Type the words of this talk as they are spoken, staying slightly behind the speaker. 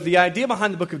The idea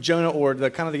behind the book of Jonah, or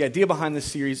the idea behind this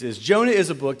series, is Jonah is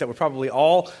a book that we're probably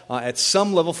all at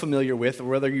some level familiar with,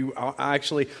 whether you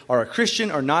actually are a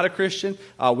Christian or not a Christian.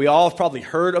 We all have probably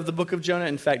heard of the book of Jonah.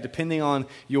 In fact, depending on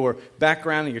your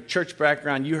background and your church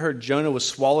background, you heard Jonah was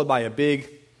swallowed by a big...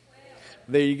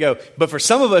 There you go. But for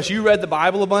some of us, you read the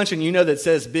Bible a bunch and you know that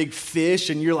says big fish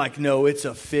and you're like, no, it's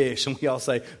a fish. And we all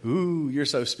say, ooh, you're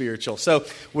so spiritual. So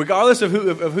regardless of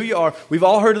who you are, we've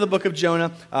all heard of the book of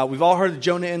Jonah. We've all heard of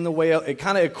Jonah and the whale. It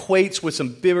kind of equates with some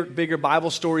bigger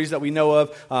Bible stories that we know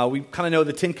of. We kind of know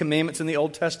the Ten Commandments in the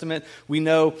Old Testament. We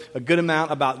know a good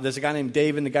amount about, there's a guy named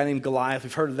David and a guy named Goliath.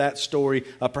 We've heard of that story.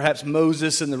 Perhaps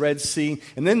Moses in the Red Sea.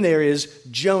 And then there is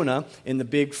Jonah in the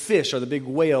big fish or the big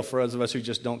whale for those of us who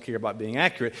just don't care about being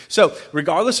accurate. So,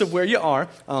 regardless of where you are,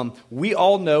 we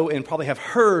all know and probably have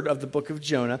heard of the book of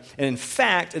Jonah. And in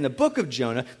fact, in the book of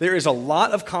Jonah, there is a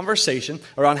lot of conversation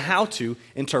around how to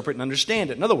interpret and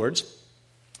understand it. In other words,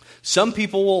 some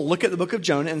people will look at the book of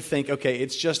Jonah and think, okay,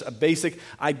 it's just a basic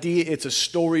idea. It's a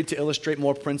story to illustrate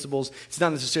more principles. It's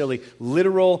not necessarily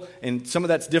literal, and some of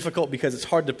that's difficult because it's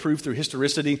hard to prove through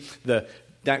historicity the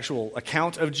actual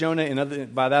account of Jonah.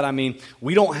 And by that I mean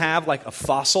we don't have like a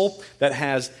fossil that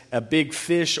has a big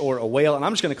fish or a whale, and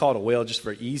I'm just going to call it a whale just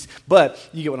for ease, but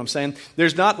you get what I'm saying.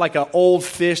 There's not like an old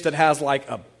fish that has like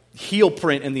a heel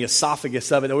print in the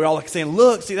esophagus of it, and we're all like saying,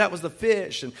 look, see, that was the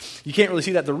fish, and you can't really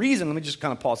see that. The reason, let me just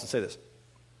kind of pause and say this.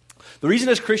 The reason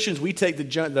as Christians we take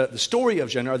the story of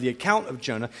Jonah or the account of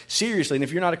Jonah seriously, and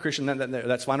if you're not a Christian,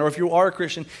 that's fine. Or if you are a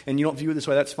Christian and you don't view it this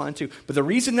way, that's fine too. But the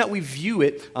reason that we view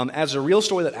it as a real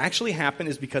story that actually happened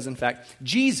is because, in fact,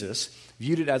 Jesus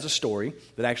viewed it as a story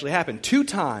that actually happened. 2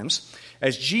 times,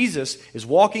 as Jesus is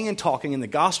walking and talking, and the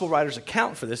gospel writers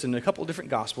account for this in a couple of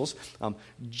different gospels,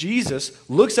 Jesus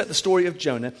looks at the story of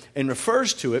Jonah and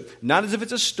refers to it not as if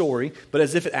it's a story, but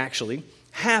as if it actually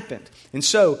happened. And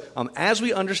so, as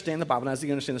we understand the Bible, and as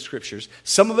we understand the Scriptures,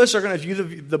 some of us are going to view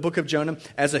the book of Jonah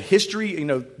as a history,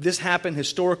 this happened,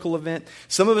 historical event.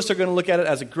 Some of us are going to look at it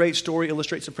as a great story,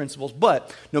 illustrates some principles.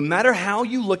 But no matter how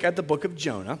you look at the book of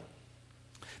Jonah,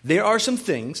 there are some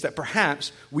things that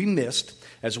perhaps we missed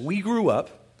as we grew up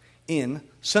in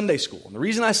Sunday school. And the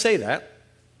reason I say that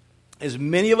is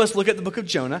many of us look at the book of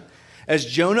Jonah as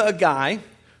Jonah, a guy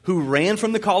who ran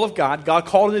from the call of God. God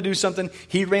called him to do something.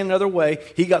 He ran another way.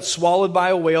 He got swallowed by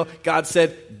a whale. God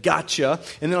said, gotcha.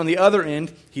 And then on the other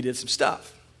end, he did some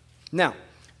stuff. Now,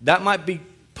 that might be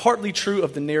partly true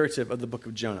of the narrative of the book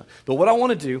of Jonah. But what I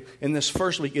want to do in this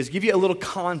first week is give you a little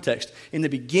context in the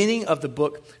beginning of the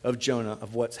book of Jonah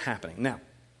of what's happening. Now,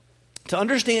 to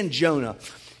understand Jonah,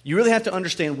 you really have to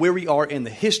understand where we are in the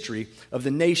history of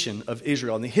the nation of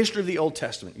Israel, in the history of the Old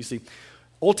Testament. You see,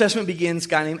 Old Testament begins a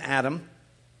guy named Adam,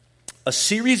 a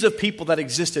series of people that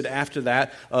existed after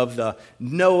that, of the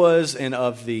Noahs and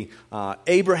of the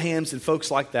Abrahams and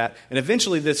folks like that. And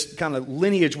eventually this kind of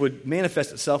lineage would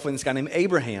manifest itself in this guy named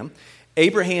Abraham.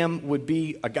 Abraham would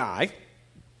be a guy,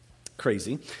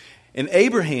 crazy, and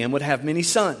Abraham would have many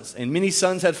sons. And many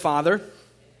sons had father.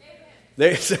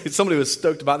 There, somebody was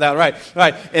stoked about that.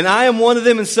 Right. And I am one of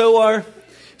them, and so are.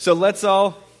 So let's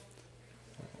all...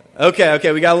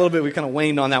 Okay, we got a little bit, we kind of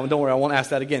waned on that one. Don't worry, I won't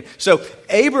ask that again. So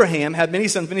Abraham had many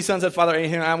sons had father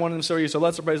Abraham, I one of them, so are you. So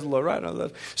let's praise the Lord,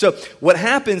 right? So what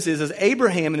happens is, as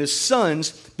Abraham and his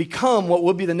sons become what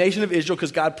would be the nation of Israel,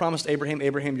 because God promised Abraham,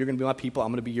 you're going to be my people, I'm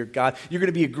going to be your God. You're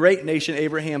going to be a great nation.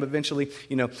 Abraham eventually,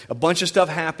 a bunch of stuff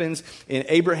happens, and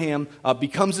Abraham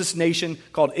becomes this nation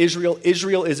called Israel.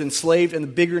 Israel is enslaved in the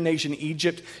bigger nation,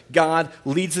 Egypt. God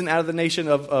leads them out of the nation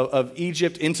of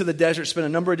Egypt into the desert, spend a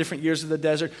number of different years in the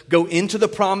desert, go into the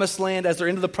promised land. As they're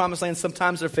into the promised land,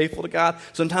 sometimes they're faithful to God,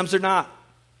 sometimes they're not.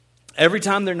 Every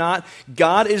time they're not,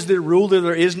 God is their ruler.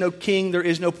 There is no king, there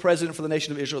is no president for the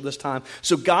nation of Israel at this time.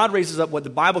 So God raises up what the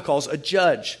Bible calls a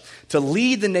judge to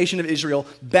lead the nation of Israel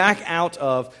back out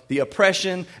of the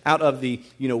oppression, out of the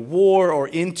war, or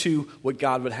into what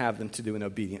God would have them to do in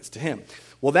obedience to Him.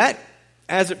 Well, that,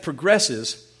 as it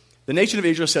progresses, the nation of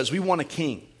Israel says, we want a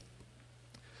king.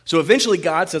 So eventually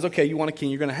God says, okay, you want a king,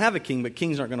 you're going to have a king, but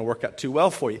kings aren't going to work out too well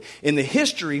for you. In the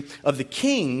history of the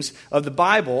kings of the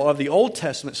Bible, of the Old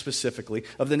Testament specifically,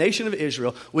 of the nation of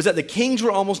Israel, was that the kings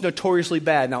were almost notoriously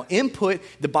bad. Now input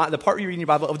the part you read in your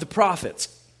Bible of the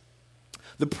prophets.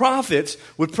 The prophets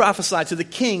would prophesy to the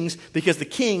kings because the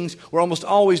kings were almost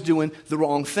always doing the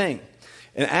wrong thing.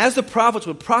 And as the prophets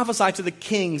would prophesy to the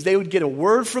kings, they would get a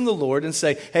word from the Lord and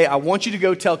say, hey, I want you to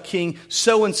go tell King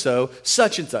so-and-so,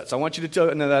 such and such. I want you to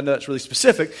tell, no, that's really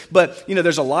specific, but,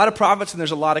 there's a lot of prophets and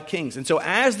there's a lot of kings. And so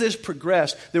as this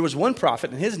progressed, there was one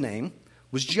prophet, and his name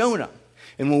was Jonah.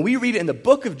 And when we read it in the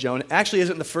book of Jonah, it actually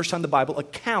isn't the first time the Bible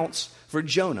accounts for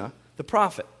Jonah the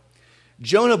prophet.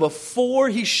 Jonah, before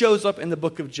he shows up in the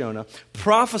book of Jonah,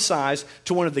 prophesies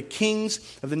to one of the kings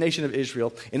of the nation of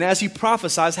Israel, and as he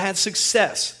prophesies, had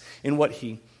success in what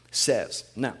he says.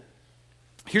 Now,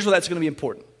 here's where that's going to be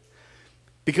important.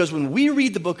 Because when we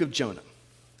read the book of Jonah,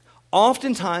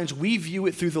 oftentimes we view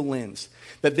it through the lens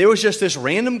that there was just this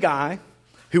random guy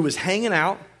who was hanging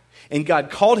out, and God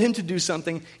called him to do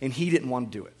something, and he didn't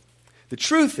want to do it. The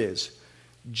truth is,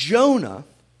 Jonah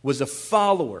was a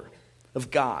follower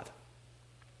of God.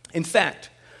 In fact,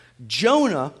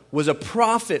 Jonah was a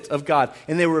prophet of God,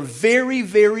 and there were very,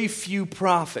 very few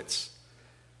prophets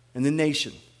in the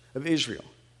nation of Israel.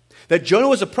 That Jonah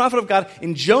was a prophet of God,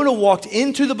 and Jonah walked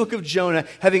into the book of Jonah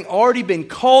having already been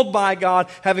called by God,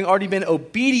 having already been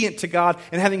obedient to God,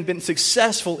 and having been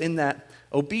successful in that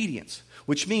obedience.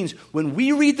 Which means when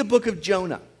we read the book of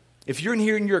Jonah, if you're in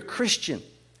here and you're a Christian,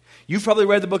 you've probably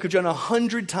read the book of Jonah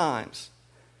 100 times.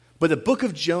 But the book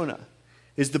of Jonah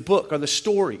is the book or the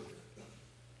story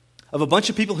of a bunch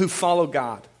of people who follow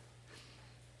God.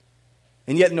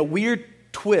 And yet in a weird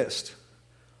twist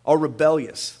are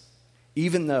rebellious,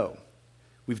 even though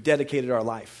we've dedicated our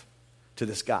life to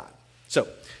this God. So,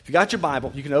 if you got your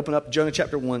Bible, you can open up Jonah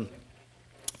chapter 1,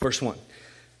 verse 1.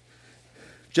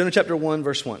 Jonah chapter 1,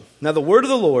 verse 1. Now the word of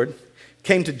the Lord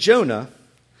came to Jonah,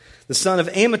 the son of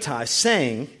Amittai,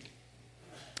 saying,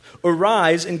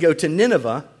 Arise and go to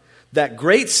Nineveh, that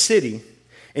great city,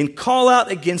 and call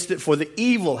out against it, for the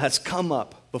evil has come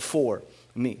up before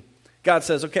me. God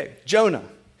says, okay, Jonah,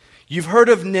 you've heard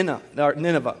of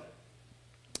Nineveh.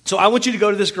 So I want you to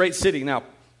go to this great city. Now,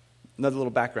 another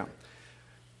little background.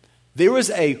 There was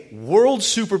a world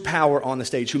superpower on the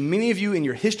stage who many of you in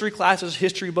your history classes,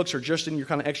 history books, or just in your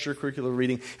kind of extracurricular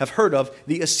reading have heard of,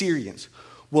 the Assyrians.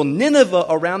 Well, Nineveh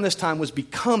around this time was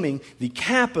becoming the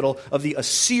capital of the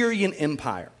Assyrian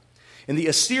Empire. And the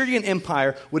Assyrian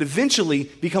Empire would eventually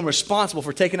become responsible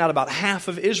for taking out about half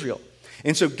of Israel.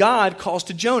 And so God calls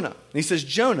to Jonah. And he says,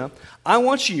 Jonah, I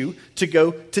want you to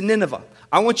go to Nineveh.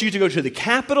 I want you to go to the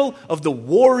capital of the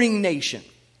warring nation.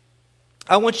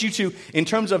 I want you to, in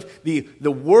terms of the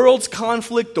world's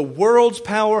conflict, the world's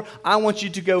power, I want you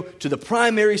to go to the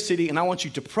primary city and I want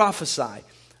you to prophesy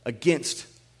against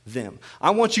them.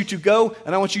 I want you to go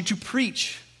and I want you to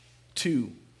preach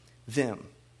to them.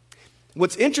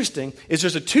 What's interesting is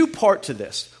there's a two-part to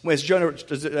this, as Jonah,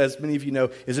 as many of you know,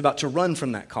 is about to run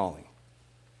from that calling.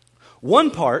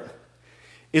 One part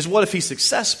is what if he's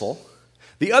successful?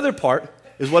 The other part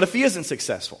is what if he isn't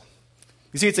successful?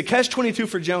 You see, it's a catch-22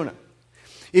 for Jonah.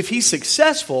 If he's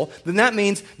successful, then that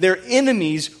means their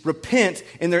enemies repent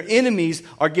and their enemies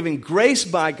are given grace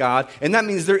by God, and that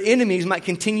means their enemies might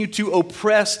continue to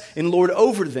oppress and lord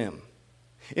over them.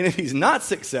 And if he's not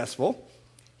successful,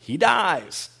 he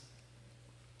dies.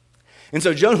 And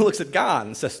so Jonah looks at God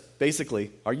and says,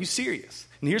 basically, are you serious?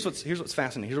 And here's what's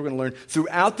fascinating. Here's what we're going to learn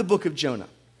throughout the book of Jonah.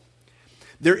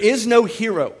 There is no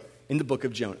hero in the book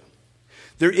of Jonah.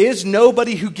 There is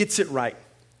nobody who gets it right.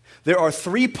 There are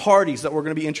three parties that we're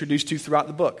going to be introduced to throughout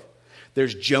the book.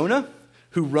 There's Jonah,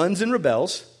 who runs and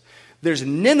rebels. There's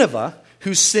Nineveh,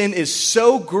 whose sin is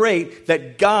so great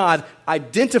that God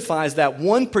identifies that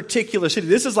one particular city.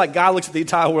 This is like God looks at the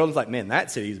entire world and is like, man,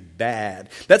 that city is bad.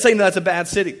 That's saying that's a bad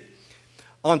city.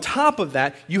 On top of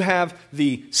that, you have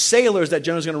the sailors that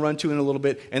Jonah's going to run to in a little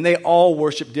bit, and they all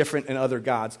worship different and other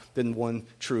gods than one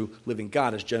true living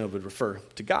God, as Jonah would refer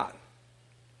to God.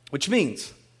 Which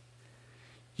means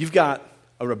you've got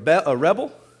a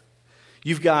rebel,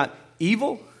 you've got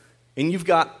evil, and you've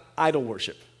got idol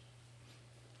worship.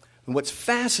 And what's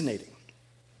fascinating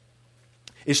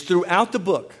is throughout the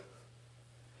book,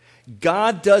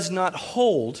 God does not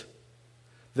hold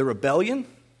their rebellion,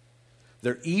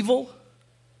 their evil,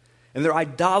 and their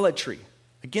idolatry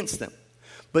against them.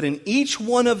 But in each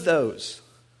one of those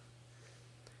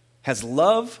has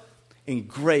love and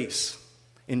grace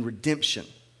and redemption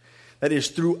that is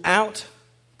throughout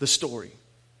the story.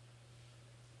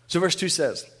 So verse 2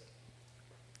 says,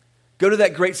 go to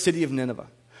that great city of Nineveh.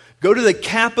 Go to the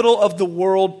capital of the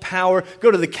world power. Go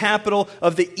to the capital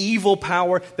of the evil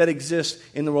power that exists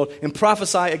in the world and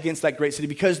prophesy against that great city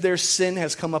because their sin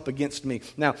has come up against me.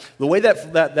 Now, the way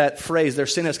that phrase, their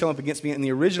sin has come up against me, in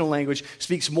the original language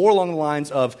speaks more along the lines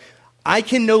of, I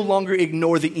can no longer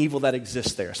ignore the evil that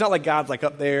exists there. It's not like God's like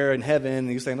up there in heaven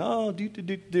and he's saying, oh, do,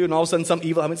 and all of a sudden some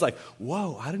evil happens. It's like,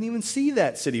 whoa, I didn't even see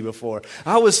that city before.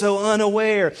 I was so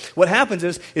unaware. What happens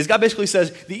is God basically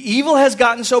says, the evil has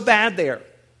gotten so bad there.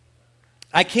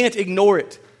 I can't ignore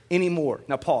it anymore.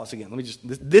 Now pause again.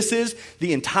 This is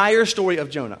the entire story of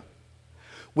Jonah.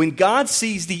 When God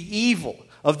sees the evil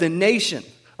of the nation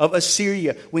of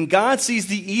Assyria, when God sees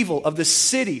the evil of the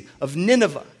city of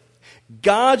Nineveh,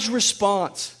 God's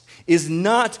response is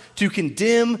not to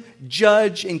condemn,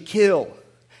 judge, and kill.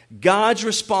 God's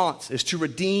response is to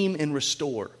redeem and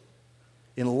restore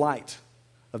in light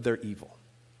of their evil.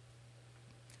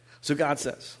 So God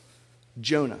says,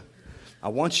 Jonah, I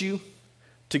want you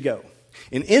to go.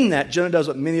 And in that, Jonah does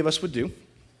what many of us would do.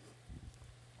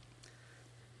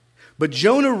 But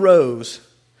Jonah rose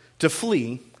to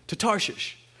flee to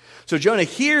Tarshish. So Jonah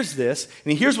hears this,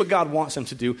 and he hears what God wants him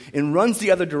to do, and runs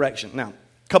the other direction. Now,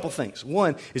 a couple things.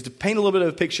 One is to paint a little bit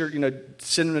of a picture,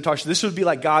 sending him to Tarshish. This would be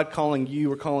like God calling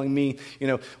you or calling me,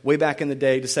 way back in the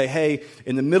day to say, hey,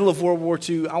 in the middle of World War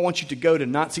II, I want you to go to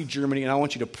Nazi Germany, and I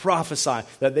want you to prophesy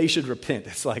that they should repent.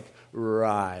 It's like,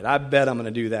 right, I bet I'm going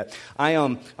to do that.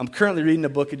 I'm currently reading a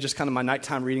book, it's just kind of my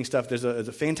nighttime reading stuff. There's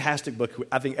a fantastic book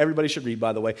I think everybody should read,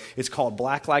 by the way. It's called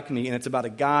Black Like Me, and it's about a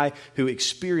guy who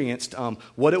experienced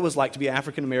what it was like to be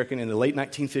African American in the late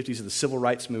 1950s of the Civil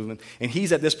Rights Movement. And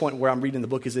he's at this point where I'm reading the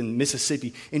book is in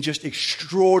Mississippi, in just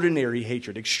extraordinary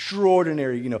hatred,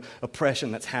 extraordinary,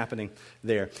 oppression that's happening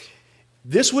there.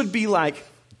 This would be like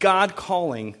God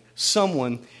calling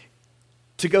someone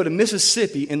to go to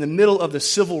Mississippi in the middle of the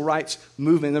civil rights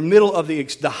movement, in the middle of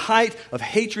the height of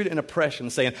hatred and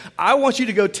oppression, saying, I want you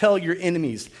to go tell your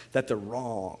enemies that they're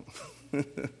wrong.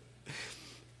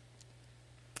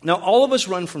 Now, all of us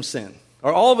run from sin.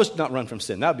 Or all of us not run from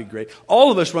sin. That would be great.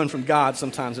 All of us run from God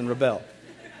sometimes and rebel.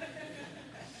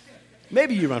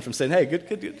 Maybe you run from sin. Hey,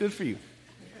 good for you.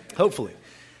 Hopefully.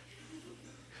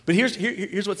 But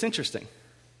here's what's interesting.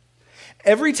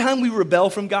 Every time we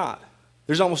rebel from God,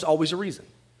 there's almost always a reason.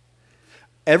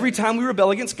 Every time we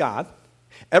rebel against God,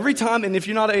 every time, and if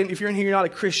you're in here, you're not a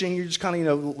Christian, you're just kind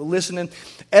of listening.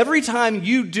 Every time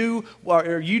you do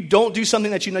or you don't do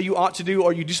something that you know you ought to do,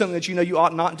 or you do something that you know you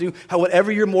ought not do,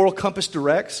 whatever your moral compass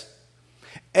directs,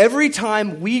 every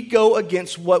time we go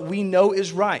against what we know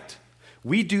is right,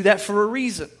 we do that for a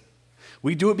reason.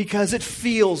 We do it because it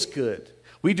feels good.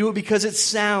 We do it because it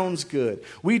sounds good.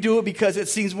 We do it because it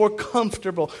seems more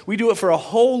comfortable. We do it for a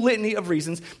whole litany of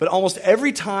reasons, but almost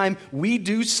every time we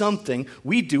do something,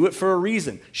 we do it for a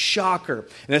reason. Shocker.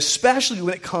 And especially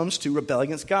when it comes to rebel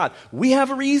against God. We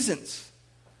have reasons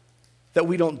that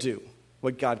we don't do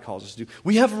what God calls us to do.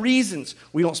 We have reasons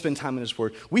we don't spend time in His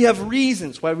Word. We have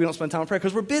reasons why we don't spend time in prayer,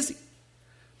 because we're busy.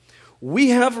 We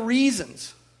have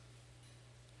reasons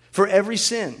for every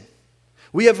sin.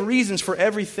 We have reasons for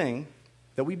everything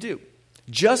that we do,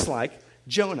 just like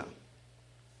Jonah.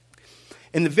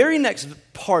 And the very next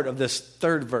part of this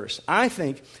third verse, I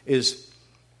think, is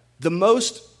the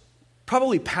most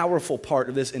probably powerful part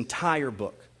of this entire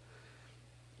book.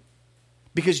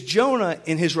 Because Jonah,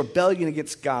 in his rebellion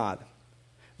against God,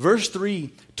 verse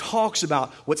 3 talks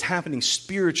about what's happening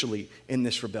spiritually in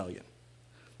this rebellion.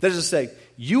 That is to say,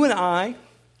 you and I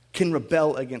can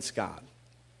rebel against God.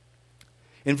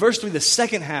 In verse 3, the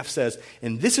second half says,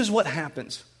 and this is what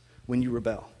happens when you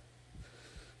rebel.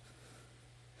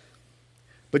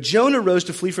 But Jonah rose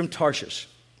to flee from Tarshish,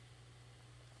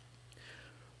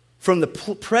 from the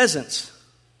presence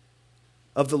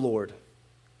of the Lord.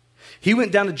 He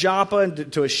went down to Joppa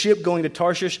and to a ship going to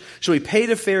Tarshish, so he paid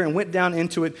a fare and went down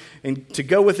into it and to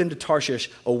go with him to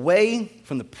Tarshish, away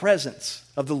from the presence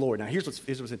of the Lord. Now here's what's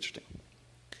interesting.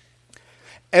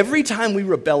 Every time we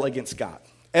rebel against God,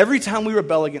 every time we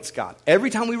rebel against God,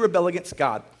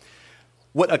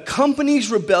 what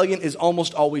accompanies rebellion is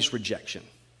almost always rejection.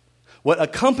 What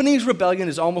accompanies rebellion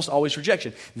is almost always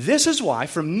rejection. This is why,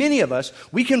 for many of us,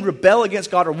 we can rebel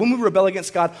against God, or when we rebel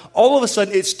against God, all of a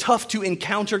sudden it's tough to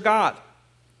encounter God.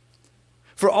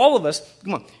 For all of us,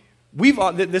 come on,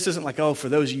 this isn't like, for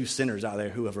those of you sinners out there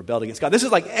who have rebelled against God. This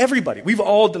is like everybody. We've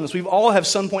all done this. We've all have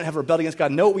some point have rebelled against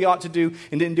God, know what we ought to do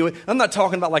and didn't do it. I'm not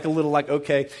talking about like a little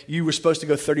okay, you were supposed to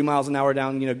go 30 miles an hour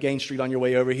down, Gain Street on your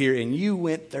way over here, and you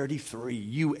went 33,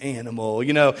 you animal.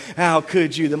 How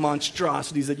could you, the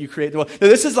monstrosities that you create. No,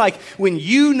 this is like when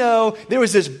there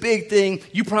was this big thing,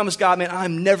 you promised God, man,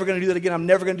 I'm never going to do that again, I'm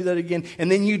never going to do that again,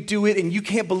 and then you do it, and you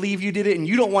can't believe you did it, and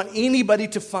you don't want anybody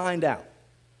to find out.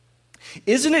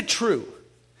 Isn't it true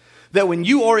that when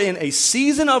you are in a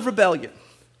season of rebellion,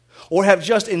 or have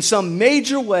just in some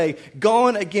major way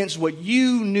gone against what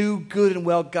you knew good and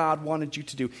well God wanted you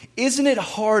to do, isn't it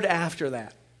hard after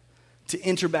that to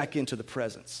enter back into the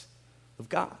presence of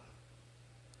God?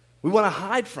 We want to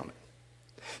hide from it.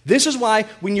 This is why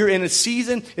when you're in a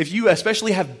season, if you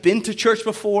especially have been to church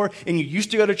before, and you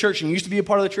used to go to church and you used to be a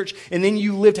part of the church, and then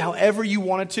you lived however you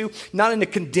wanted to, not in a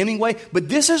condemning way, but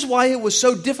this is why it was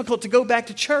so difficult to go back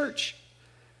to church.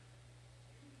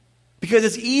 Because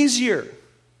it's easier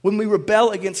when we rebel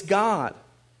against God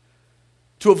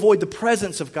to avoid the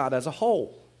presence of God as a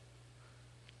whole.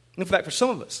 In fact, for some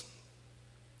of us,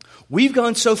 we've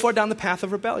gone so far down the path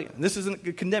of rebellion. This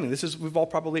isn't condemning. We've all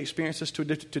probably experienced this to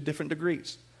different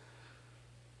degrees.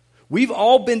 We've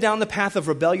all been down the path of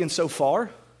rebellion so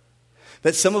far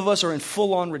that some of us are in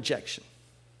full-on rejection.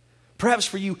 Perhaps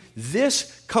for you,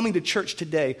 this coming to church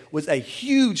today was a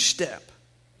huge step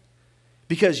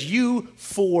because you,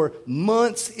 for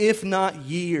months, if not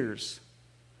years,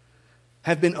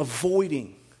 have been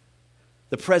avoiding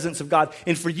the presence of God.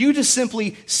 And for you to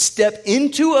simply step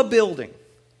into a building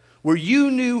where you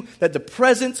knew that the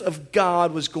presence of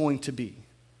God was going to be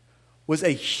was a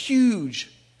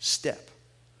huge step.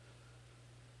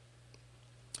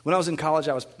 When I was in college,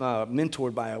 I was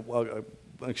mentored by an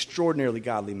extraordinarily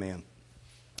godly man.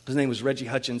 His name was Reggie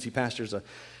Hutchins. He pastors a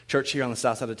church here on the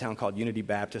south side of town called Unity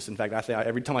Baptist. In fact,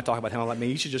 every time I talk about him, I'm like, man,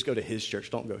 you should just go to his church.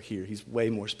 Don't go here. He's way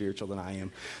more spiritual than I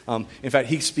am. In fact,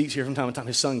 he speaks here from time to time.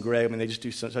 His son, Greg, I mean, they just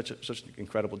do such an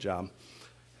incredible job.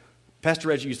 Pastor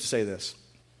Reggie used to say this.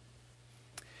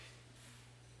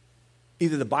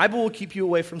 Either the Bible will keep you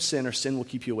away from sin or sin will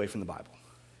keep you away from the Bible.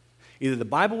 Either the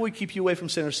Bible will keep you away from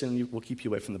sin or sin will keep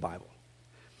you away from the Bible.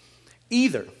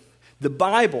 Either the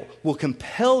Bible will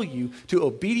compel you to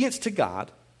obedience to God,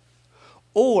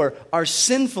 or our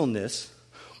sinfulness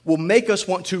will make us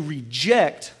want to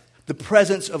reject the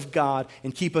presence of God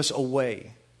and keep us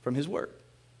away from His Word.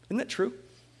 Isn't that true?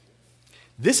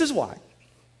 This is why,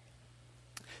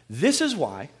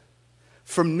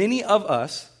 for many of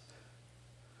us,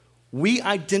 we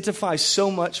identify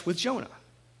so much with Jonah.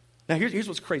 Now, here's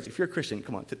what's crazy. If you're a Christian,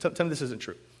 come on, tell me this isn't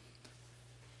true.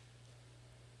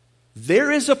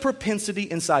 There is a propensity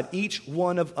inside each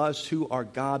one of us who are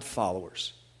God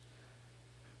followers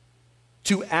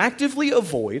to actively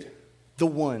avoid the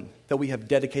one that we have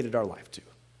dedicated our life to.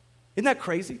 Isn't that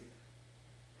crazy?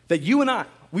 That you and I,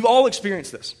 we've all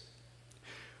experienced this.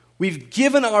 We've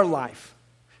given our life,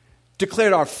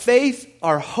 declared our faith,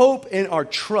 our hope, and our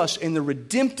trust in the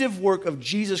redemptive work of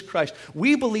Jesus Christ.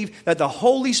 We believe that the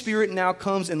Holy Spirit now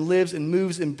comes and lives and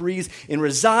moves and breathes and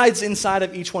resides inside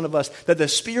of each one of us, that the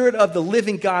Spirit of the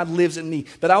living God lives in me,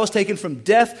 that I was taken from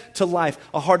death to life,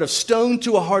 a heart of stone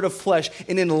to a heart of flesh.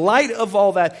 And in light of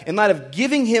all that, in light of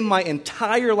giving Him my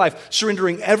entire life,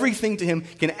 surrendering everything to Him,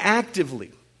 can actively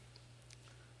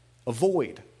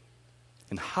avoid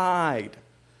and hide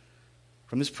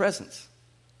from His presence.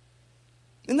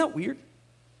 Isn't that weird?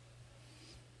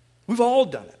 We've all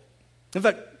done it. In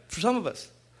fact, for some of us,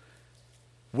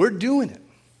 we're doing it.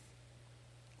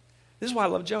 This is why I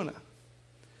love Jonah.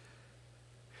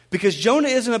 Because Jonah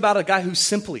isn't about a guy who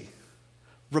simply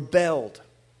rebelled.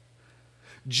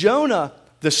 Jonah,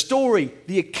 the story,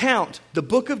 the account, the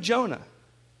book of Jonah,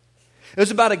 it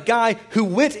was about a guy who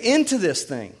went into this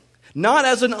thing, not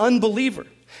as an unbeliever,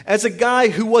 as a guy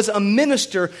who was a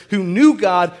minister who knew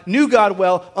God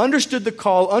well, understood the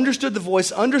call, understood the voice,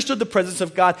 understood the presence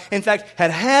of God, in fact,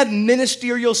 had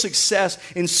ministerial success,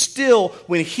 and still,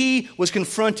 when he was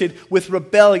confronted with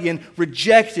rebellion,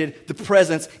 rejected the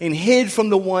presence and hid from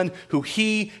the one who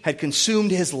he had consumed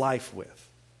his life with.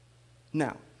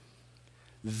 Now,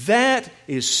 that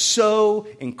is so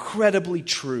incredibly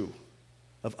true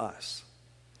of us.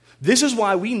 This is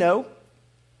why we know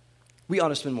we ought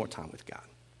to spend more time with God.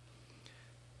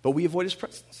 But we avoid His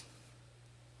presence.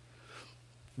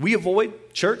 We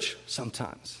avoid church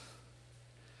sometimes.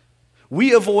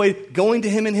 We avoid going to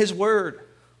Him in His Word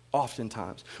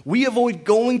oftentimes. We avoid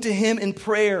going to Him in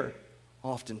prayer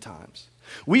oftentimes.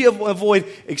 We avoid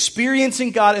experiencing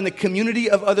God in the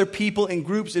community of other people in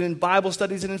groups and in Bible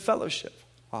studies and in fellowship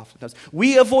oftentimes.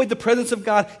 We avoid the presence of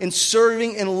God in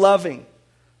serving and loving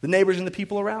the neighbors and the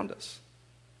people around us.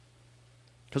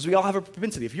 Because we all have a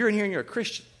propensity. If you're in here and you're a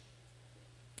Christian,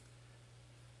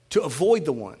 to avoid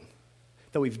the one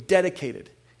that we've dedicated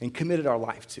and committed our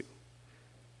life to.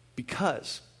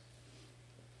 Because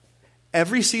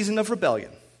every season of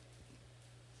rebellion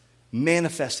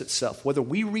manifests itself, whether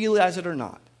we realize it or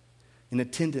not, in a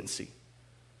tendency,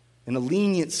 in a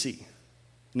leniency,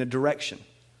 in a direction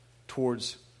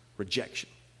towards rejection.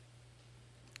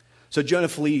 So Jonah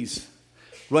flees,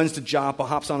 runs to Joppa,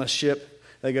 hops on a ship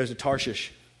that goes to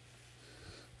Tarshish.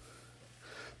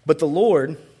 But the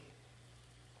Lord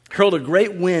hurled a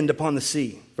great wind upon the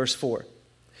sea, verse 4.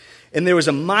 And there was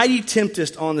a mighty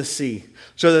tempest on the sea,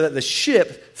 so that the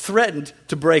ship threatened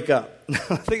to break up.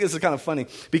 I think this is kind of funny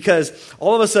because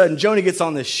all of a sudden Jonah gets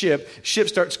on this ship. Ship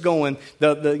starts going.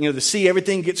 The sea,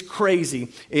 everything gets crazy.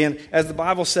 And as the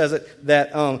Bible says it,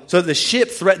 that so the ship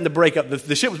threatened to break up.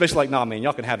 The ship was basically like, "Nah, man,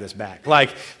 y'all can have this back.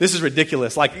 Like, this is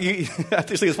ridiculous." Like, I just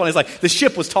think it's funny. It's like the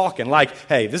ship was talking. Like,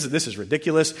 "Hey, this is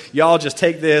ridiculous. Y'all just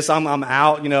take this. I'm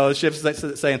out." The ship's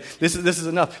saying, "This is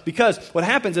enough." Because what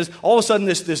happens is all of a sudden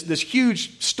this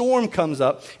huge storm comes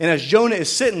up, and as Jonah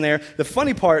is sitting there, the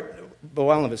funny part.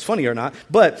 Well, I don't know if it's funny or not,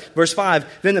 but verse 5,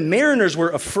 then the mariners were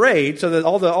afraid, so that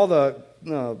all the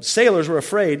sailors were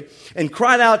afraid, and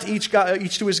cried out to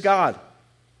each to his God.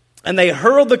 And they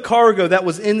hurled the cargo that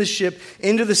was in the ship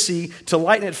into the sea to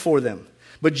lighten it for them.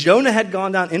 But Jonah had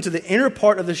gone down into the inner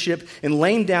part of the ship and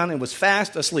lain down and was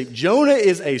fast asleep. Jonah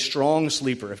is a strong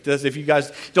sleeper. If you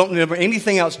guys don't remember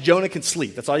anything else, Jonah can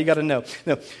sleep. That's all you got to know.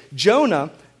 Now, Jonah...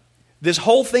 This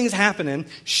whole thing's happening.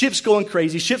 Ship's going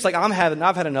crazy. Ship's like, I've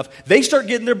had enough. They start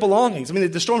getting their belongings. I mean,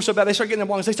 the storm's so bad, they start getting their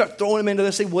belongings. They start throwing them into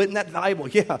the sea. Well, isn't that valuable?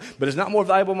 Yeah, but it's not more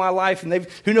valuable in my life. And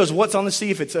who knows what's on the sea,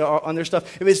 if it's on their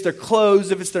stuff. If it's their clothes,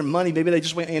 if it's their money. Maybe they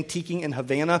just went antiquing in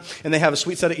Havana and they have a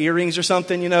sweet set of earrings or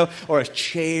something, or a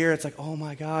chair. It's like, oh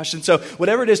my gosh. And so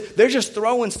whatever it is, they're just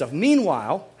throwing stuff.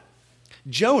 Meanwhile,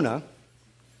 Jonah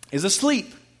is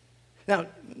asleep. Now,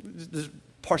 there's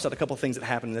parse out a couple of things that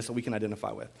happen in this that we can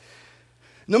identify with.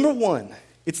 Number one,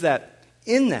 it's that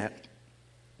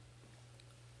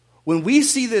when we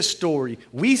see this story,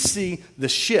 we see the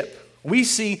ship, we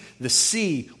see the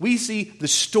sea, we see the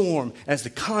storm as the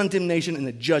condemnation and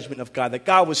the judgment of God. That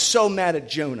God was so mad at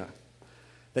Jonah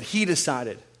that he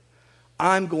decided,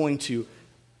 I'm going to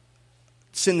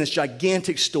send this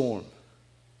gigantic storm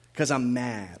because I'm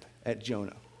mad at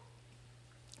Jonah.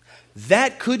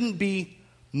 That couldn't be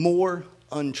more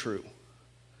untrue.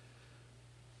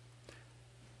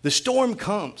 The storm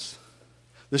comes.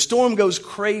 The storm goes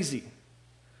crazy.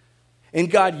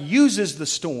 And God uses the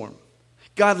storm.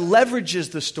 God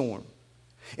leverages the storm.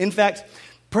 In fact,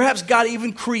 perhaps God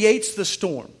even creates the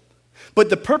storm.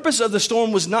 But the purpose of the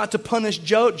storm was not to punish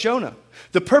Jonah.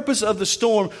 The purpose of the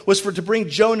storm was to bring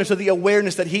Jonah to the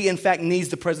awareness that he, in fact, needs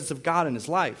the presence of God in his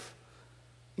life.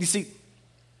 You see,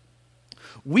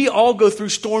 we all go through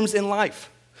storms in life.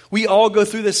 We all go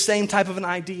through the same type of an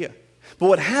idea. But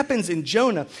what happens in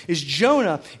Jonah is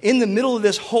Jonah, in the middle of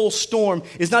this whole storm,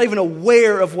 is not even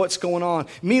aware of what's going on.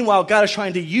 Meanwhile, God is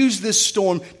trying to use this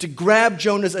storm to grab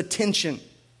Jonah's attention.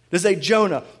 To say,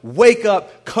 Jonah, wake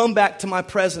up, come back to my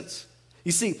presence.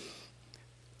 You see,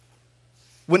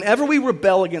 whenever we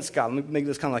rebel against God, let me make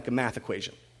this kind of like a math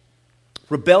equation.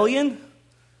 Rebellion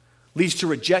leads to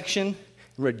rejection,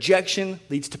 and rejection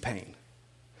leads to pain.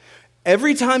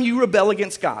 Every time you rebel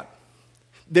against God,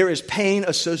 there is pain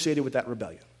associated with that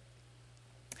rebellion.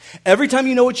 Every time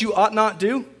you know what you ought not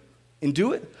do and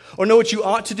do it, or know what you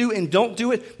ought to do and don't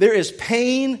do it, there is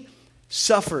pain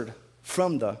suffered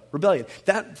from the rebellion.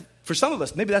 That, for some of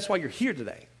us, maybe that's why you're here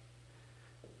today.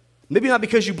 Maybe not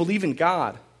because you believe in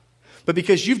God, but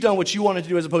because you've done what you wanted to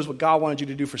do as opposed to what God wanted you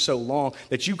to do for so long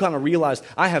that you kind of realized,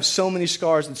 I have so many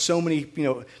scars and so many,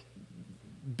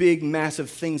 big, massive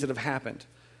things that have happened.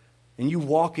 And you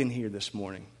walk in here this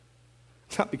morning,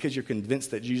 not because you're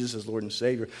convinced that Jesus is Lord and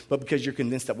Savior, but because you're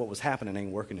convinced that what was happening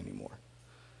ain't working anymore.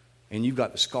 And you've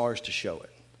got the scars to show it.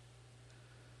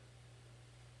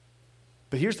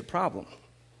 But here's the problem.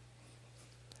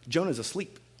 Jonah's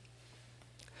asleep.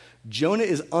 Jonah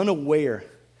is unaware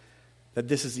that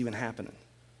this is even happening.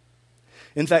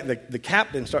 In fact, the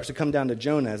captain starts to come down to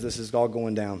Jonah as this is all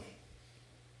going down.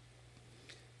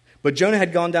 But Jonah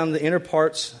had gone down to the inner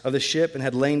parts of the ship and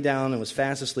had lain down and was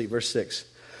fast asleep. Verse 6.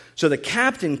 So the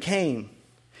captain came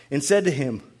and said to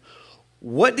him,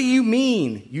 what do you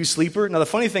mean, you sleeper? Now the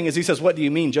funny thing is he says, what do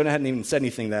you mean? Jonah hadn't even said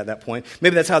anything at that point.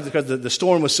 Maybe that's how, because the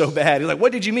storm was so bad. He's like,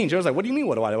 what did you mean? Jonah's like, what do you mean?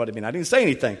 What do I mean? I didn't say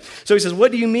anything. So he says,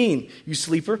 what do you mean, you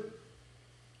sleeper?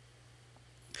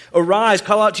 Arise,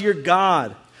 call out to your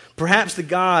God. Perhaps the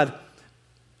God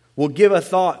will give a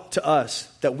thought to us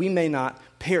that we may not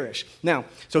perish. Now,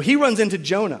 so he runs into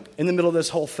Jonah in the middle of this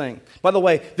whole thing. By the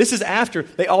way, this is after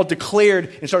they all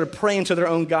declared and started praying to their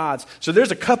own gods. So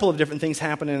there's a couple of different things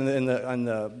happening in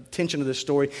the tension of this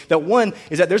story. That one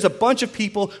is that there's a bunch of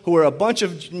people who are a bunch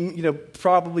of,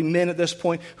 probably men at this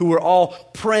point, who are all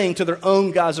praying to their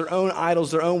own gods, their own idols,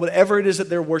 their own whatever it is that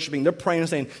they're worshiping. They're praying and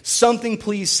saying, something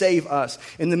please save us.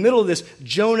 In the middle of this,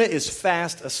 Jonah is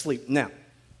fast asleep. Now,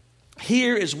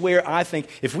 here is where I think,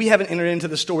 if we haven't entered into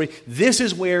the story, this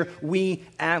is where we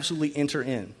absolutely enter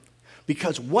in.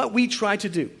 Because what we try to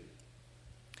do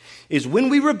is when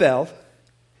we rebel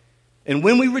and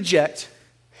when we reject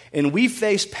and we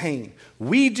face pain,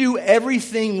 we do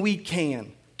everything we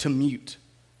can to mute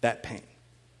that pain.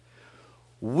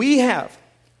 We have,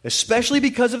 especially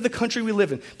because of the country we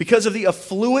live in, because of the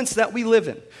affluence that we live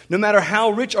in, no matter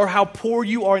how rich or how poor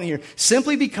you are in here,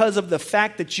 simply because of the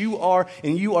fact that you are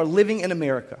living in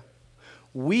America,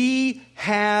 we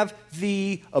have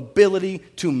the ability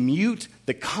to mute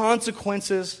the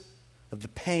consequences of the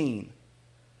pain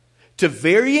to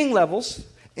varying levels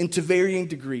and to varying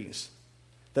degrees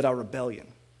that our rebellion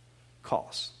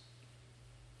costs.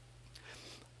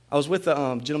 I was with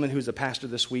a gentleman who's a pastor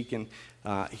this week, and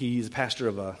he's a pastor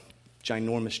of a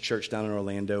ginormous church down in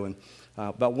Orlando, and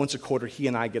about once a quarter, he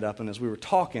and I get up, and as we were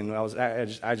talking, I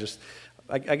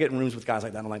get in rooms with guys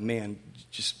like that, and I'm like, man,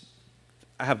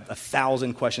 I have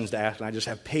 1,000 questions to ask, and I just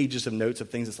have pages of notes of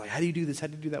things. It's like, how do you do this? How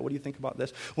do you do that? What do you think about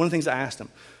this? One of the things I asked him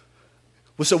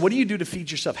was, so what do you do to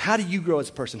feed yourself? How do you grow as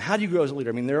a person? How do you grow as a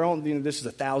leader? I mean, this is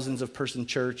a thousands of person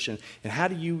church, and how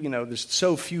do you, there's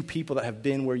so few people that have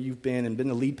been where you've been and been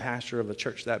the lead pastor of a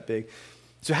church that big.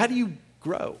 So how do you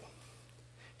grow?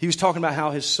 He was talking about how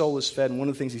his soul is fed, and one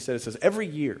of the things he said, it says, every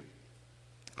year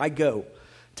I go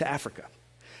to Africa.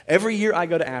 Every year I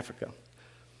go to Africa.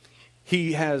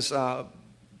 He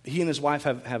and his wife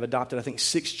have adopted, I think,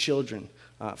 6 children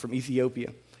from Ethiopia.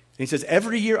 And he says,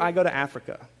 every year I go to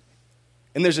Africa.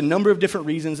 And there's a number of different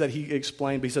reasons that he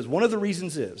explained, but he says one of the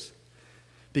reasons is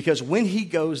because when he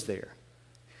goes there,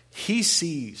 he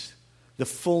sees the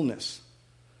fullness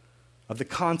of the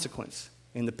consequence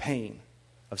and the pain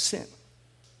of sin.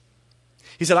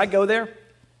 He said, I go there,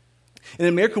 and in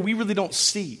America, we really don't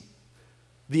see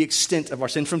the extent of our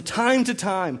sin. From time to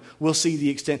time, we'll see the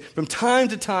extent. From time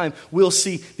to time, we'll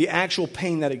see the actual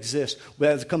pain that exists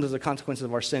as it comes as a consequence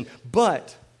of our sin.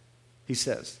 But, he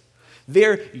says,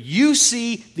 there you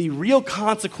see the real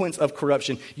consequence of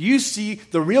corruption. You see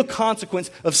the real consequence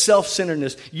of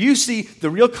self-centeredness. You see the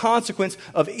real consequence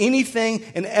of anything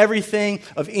and everything,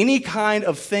 of any kind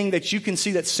of thing that you can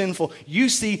see that's sinful. You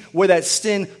see where that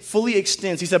sin fully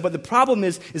extends. He said, but the problem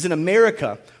is in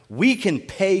America, we can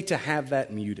pay to have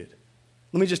that muted.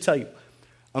 Let me just tell you,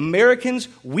 Americans,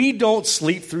 we don't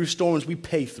sleep through storms, we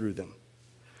pay through them.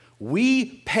 We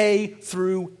pay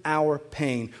through our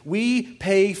pain. We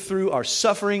pay through our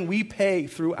suffering. We pay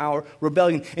through our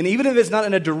rebellion. And even if it's not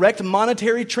in a direct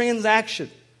monetary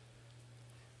transaction,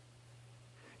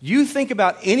 you think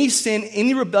about any sin,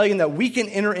 any rebellion that we can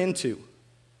enter into.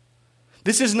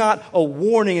 This is not a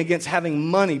warning against having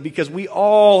money, because we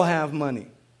all have money.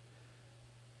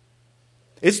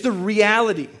 It's the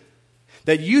reality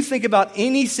that you think about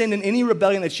any sin and any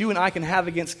rebellion that you and I can have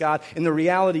against God, and the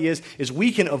reality is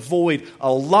we can avoid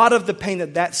a lot of the pain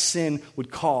that sin would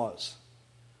cause.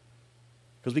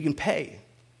 Because we can pay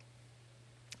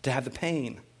to have the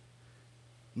pain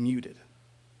muted.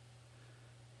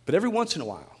 But every once in a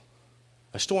while,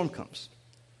 a storm comes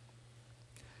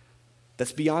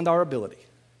that's beyond our ability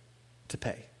to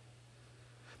pay.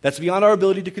 That's beyond our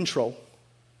ability to control.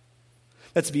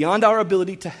 That's beyond our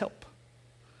ability to help.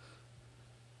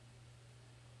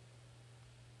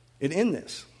 And in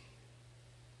this,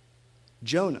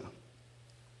 Jonah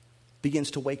begins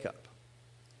to wake up.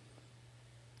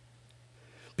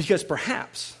 Because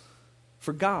perhaps,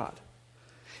 for God,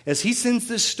 as he sends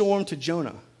this storm to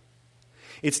Jonah,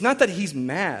 it's not that he's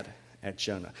mad at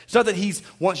Jonah. It's not that he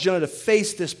wants Jonah to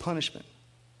face this punishment.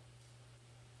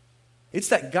 It's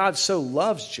that God so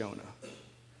loves Jonah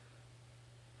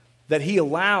that he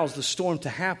allows the storm to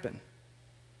happen,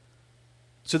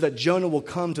 so that Jonah will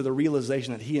come to the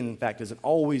realization that he, in fact, is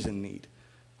always in need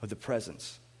of the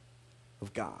presence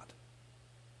of God.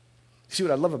 See,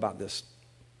 what I love about this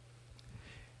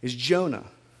is Jonah,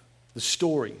 the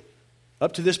story,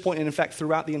 up to this point, and in fact,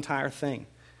 throughout the entire thing,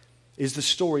 is the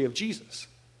story of Jesus.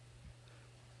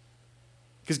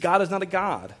 Because God is not a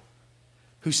God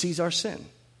who sees our sin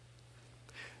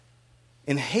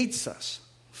and hates us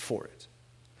for it.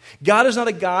 God is not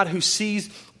a God who sees.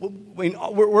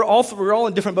 We're all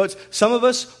in different boats. Some of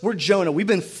us, we're Jonah. We've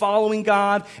been following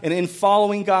God, and in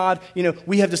following God,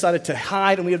 we have decided to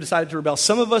hide and we have decided to rebel.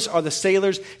 Some of us are the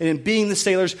sailors, and in being the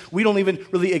sailors, we don't even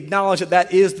really acknowledge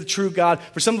that is the true God.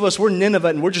 For some of us, we're Nineveh,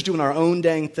 and we're just doing our own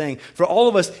dang thing. For all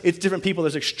of us, it's different people.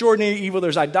 There's extraordinary evil,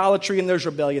 there's idolatry, and there's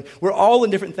rebellion. We're all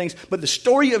in different things, but the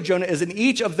story of Jonah is in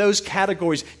each of those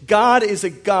categories. God is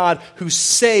a God who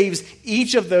saves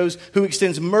each of those, who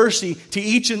extends mercy to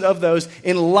each of those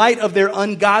in light of their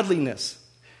ungodliness.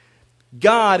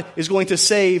 God is going to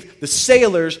save the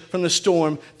sailors from the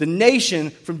storm, the nation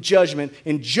from judgment,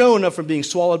 and Jonah from being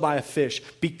swallowed by a fish,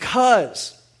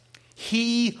 because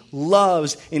He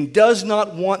loves and does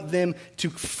not want them to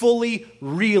fully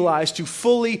realize, to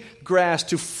fully grasp,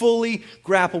 to fully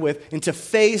grapple with, and to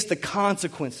face the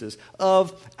consequences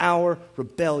of our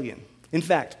rebellion. In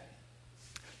fact,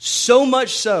 so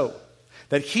much so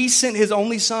that he sent his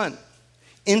only son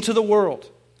into the world.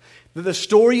 That the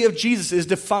story of Jesus is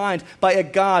defined by a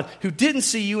God who didn't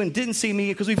see you and didn't see me,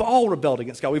 because we've all rebelled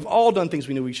against God. We've all done things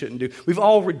we knew we shouldn't do. We've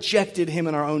all rejected him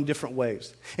in our own different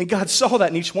ways. And God saw that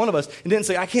in each one of us and didn't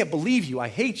say, I can't believe you, I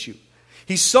hate you.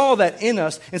 He saw that in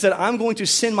us and said, I'm going to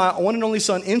send my one and only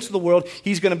son into the world.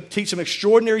 He's going to teach some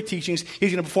extraordinary teachings.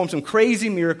 He's going to perform some crazy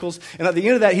miracles. And at the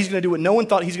end of that, he's going to do what no one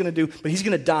thought he's going to do, but he's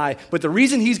going to die. But the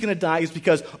reason he's going to die is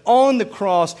because on the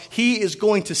cross, he is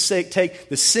going to take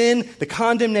the sin, the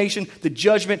condemnation, the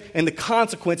judgment, and the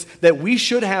consequence that we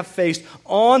should have faced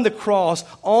on the cross,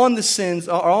 on the sins,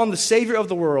 or on the Savior of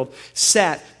the world,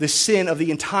 sat the sin of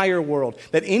the entire world.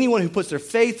 That anyone who puts their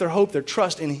faith, their hope, their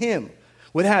trust in him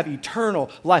would have eternal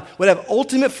life, would have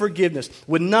ultimate forgiveness,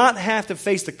 would not have to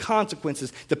face the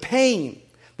consequences, the pain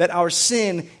that our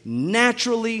sin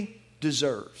naturally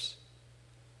deserves.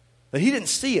 That he didn't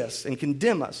see us and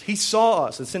condemn us. He saw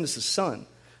us and sent us his son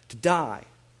to die.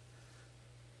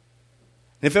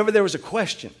 And if ever there was a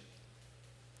question,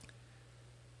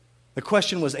 the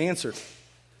question was answered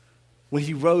when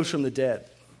he rose from the dead.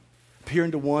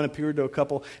 Appeared to one, appeared to a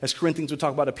couple, as Corinthians would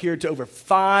talk about, appeared to over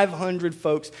 500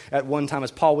 folks at one time, as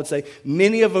Paul would say,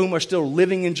 many of whom are still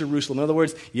living in Jerusalem. In other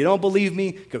words, you don't believe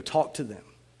me? Go talk to them.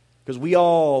 Because we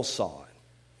all saw it.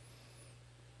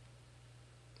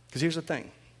 Because here's the thing.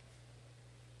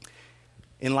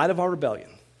 In light of our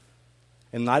rebellion,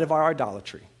 in light of our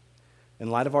idolatry, in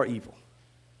light of our evil,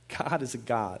 God is a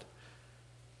God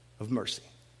of mercy.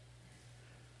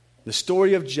 The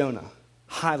story of Jonah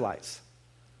highlights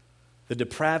the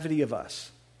depravity of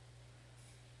us,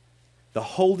 the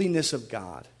holiness of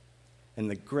God,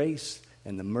 and the grace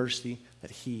and the mercy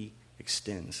that he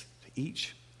extends to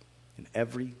each and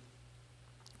every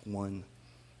one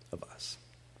of us.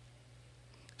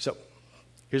 So,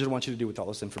 here's what I want you to do with all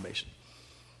this information.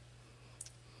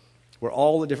 We're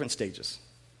all at different stages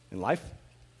in life.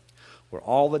 We're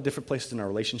all at different places in our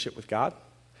relationship with God.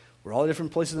 We're all at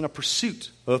different places in our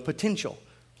pursuit of a potential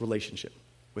relationship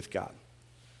with God.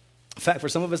 In fact, for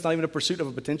some of us, not even a pursuit of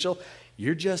a potential.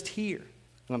 You're just here.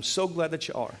 And I'm so glad that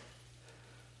you are.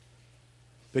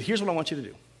 But here's what I want you to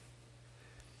do.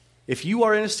 If you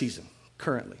are in a season,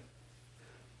 currently,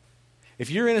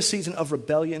 if you're in a season of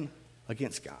rebellion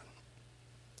against God,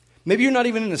 maybe you're not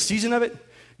even in a season of it,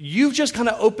 you've just kind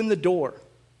of opened the door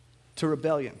to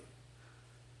rebellion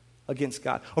against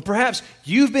God. Or perhaps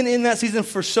you've been in that season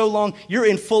for so long, you're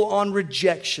in full-on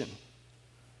rejection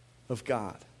of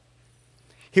God.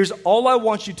 Here's all I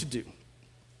want you to do.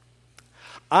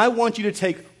 I want you to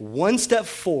take one step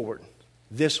forward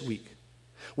this week.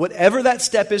 Whatever that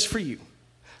step is for you,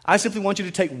 I simply want you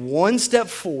to take one step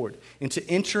forward into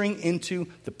entering into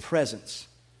the presence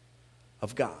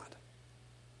of God.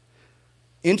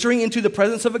 Entering into the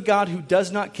presence of a God who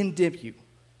does not condemn you,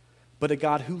 but a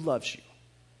God who loves you.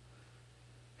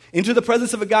 Into the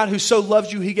presence of a God who so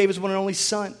loves you, he gave his one and only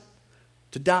son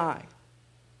to die,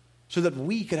 so that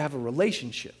we could have a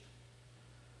relationship.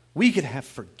 We could have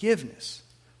forgiveness.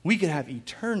 We could have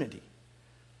eternity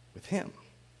with him.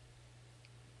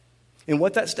 And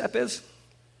what that step is,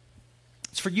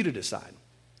 it's for you to decide.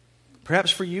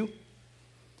 Perhaps for you,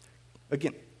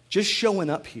 again, just showing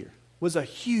up here was a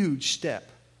huge step.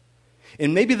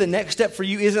 And maybe the next step for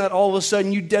you isn't that all of a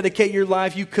sudden you dedicate your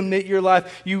life, you commit your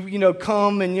life, you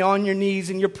come and you're on your knees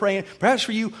and you're praying. Perhaps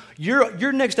for you,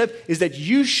 your next step is that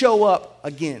you show up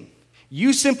again.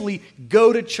 You simply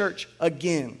go to church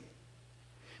again.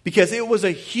 Because it was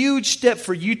a huge step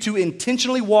for you to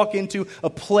intentionally walk into a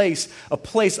place,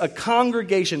 a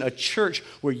congregation, a church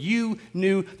where you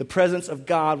knew the presence of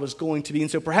God was going to be. And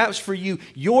so perhaps for you,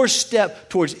 your step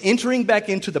towards entering back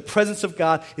into the presence of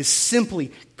God is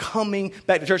simply coming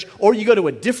back to church. Or you go to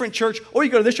a different church, or you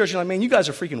go to this church and you're like, man, you guys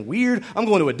are freaking weird. I'm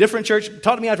going to a different church.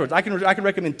 Talk to me afterwards. I can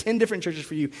recommend 10 different churches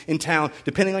for you in town,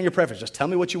 depending on your preference. Just tell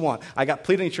me what you want. I got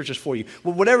plenty of churches for you.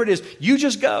 Well, whatever it is, you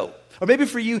just go. Or maybe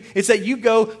for you, it's that you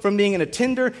go from being an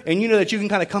attender and you know that you can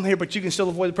kind of come here, but you can still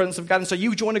avoid the presence of God. And so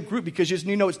you join a group because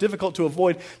you know it's difficult to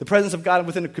avoid the presence of God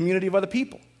within a community of other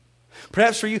people.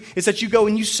 Perhaps for you, it's that you go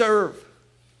and you serve.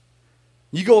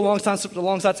 You go alongside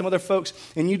some other folks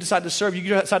and you decide to serve. You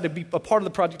decide to be a part of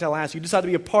the Project Tallahassee. You decide to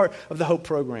be a part of the Hope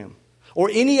Program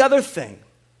or any other thing.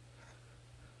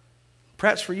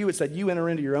 Perhaps for you, it's that you enter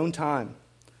into your own time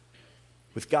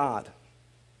with God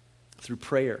through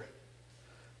prayer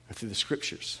or through the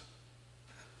Scriptures.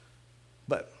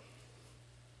 But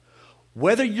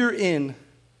Whether you're in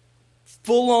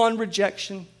full-on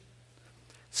rejection,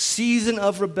 season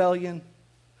of rebellion,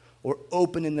 or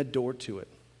opening the door to it.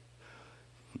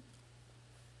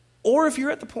 Or if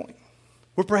you're at the point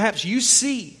where perhaps you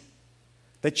see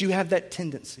that you have that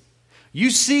tendency,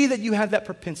 you see that you have that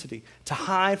propensity to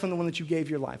hide from the one that you gave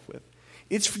your life with,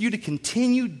 it's for you to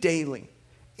continue daily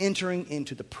entering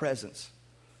into the presence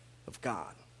of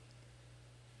God.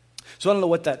 So I don't know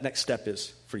what that next step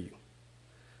is for you.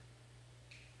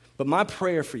 But my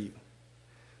prayer for you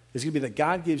is going to be that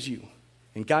God gives you,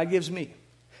 and God gives me,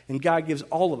 and God gives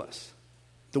all of us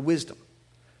the wisdom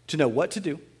to know what to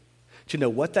do, to know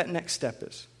what that next step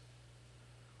is,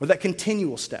 or that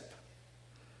continual step.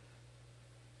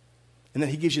 And that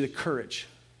he gives you the courage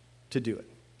to do it.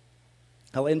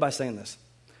 I'll end by saying this.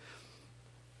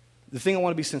 The thing I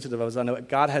want to be sensitive of is I know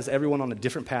God has everyone on a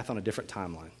different path on a different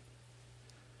timeline.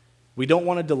 We don't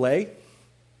want to delay,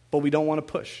 but we don't want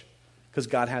to push because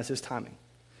God has his timing.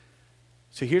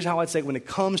 So here's how I'd say when it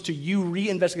comes to you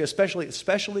reinvestigating,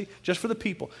 especially just for the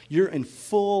people, you're in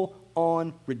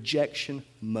full-on rejection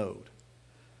mode.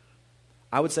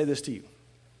 I would say this to you.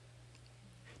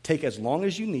 Take as long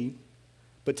as you need,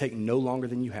 but take no longer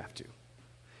than you have to.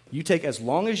 You take as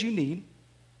long as you need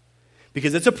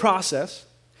because it's a process.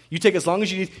 You take as long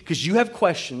as you need because you have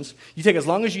questions. You take as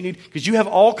long as you need because you have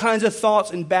all kinds of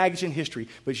thoughts and baggage and history.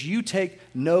 But you take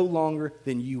no longer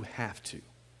than you have to.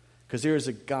 Because there is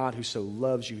a God who so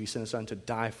loves you, he sent his son to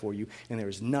die for you, and there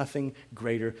is nothing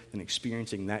greater than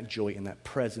experiencing that joy and that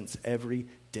presence every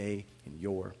day in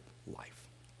your life.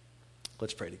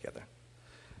 Let's pray together.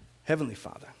 Heavenly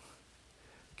Father,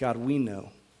 God, we know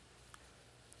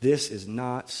this is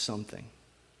not something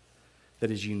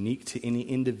that is unique to any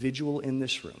individual in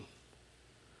this room.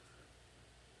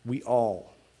 We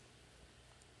all,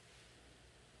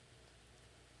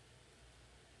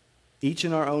 each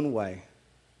in our own way,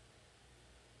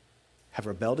 have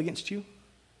rebelled against you.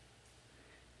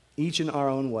 Each in our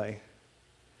own way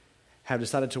have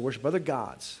decided to worship other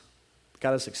gods. The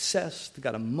God of success, the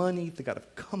God of money, the God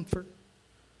of comfort.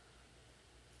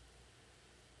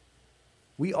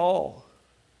 We all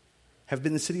have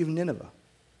been the city of Nineveh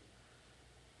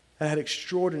that had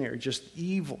extraordinary, just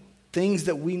evil things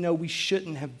that we know we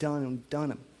shouldn't have done and done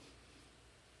them.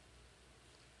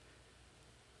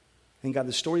 And God,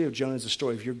 the story of Jonah is the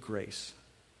story of your grace.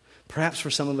 Perhaps for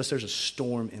some of us, there's a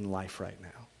storm in life right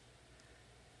now.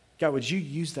 God, would you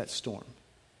use that storm?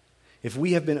 If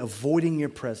we have been avoiding your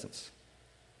presence,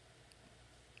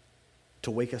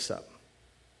 to wake us up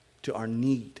to our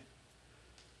need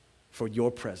for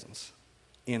your presence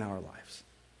in our lives.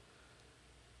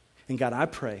 And God, I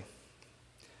pray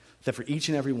that for each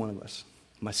and every one of us,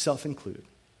 myself included,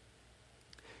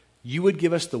 you would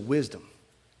give us the wisdom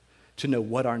to know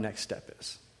what our next step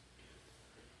is.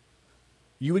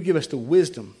 You would give us the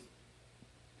wisdom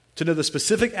to know the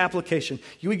specific application.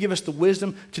 You would give us the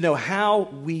wisdom to know how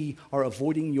we are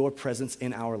avoiding your presence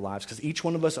in our lives, because each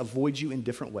one of us avoids you in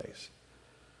different ways.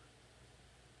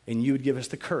 And you would give us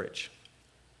the courage.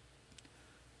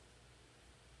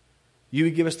 You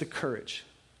would give us the courage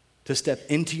to step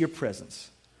into your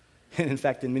presence. And in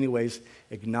fact, in many ways,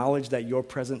 acknowledge that your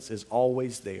presence is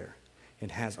always there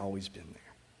and has always been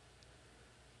there.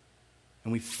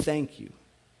 And we thank you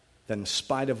that in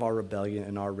spite of our rebellion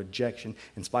and our rejection,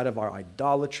 in spite of our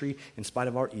idolatry, in spite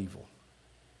of our evil,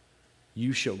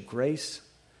 you show grace,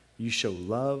 you show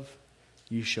love,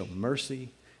 you show mercy,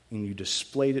 and you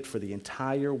displayed it for the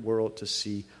entire world to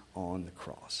see on the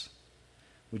cross.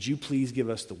 Would you please give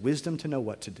us the wisdom to know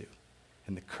what to do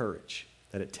and the courage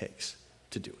that it takes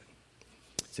to do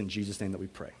it? It's in Jesus' name that we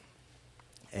pray.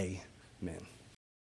 Amen.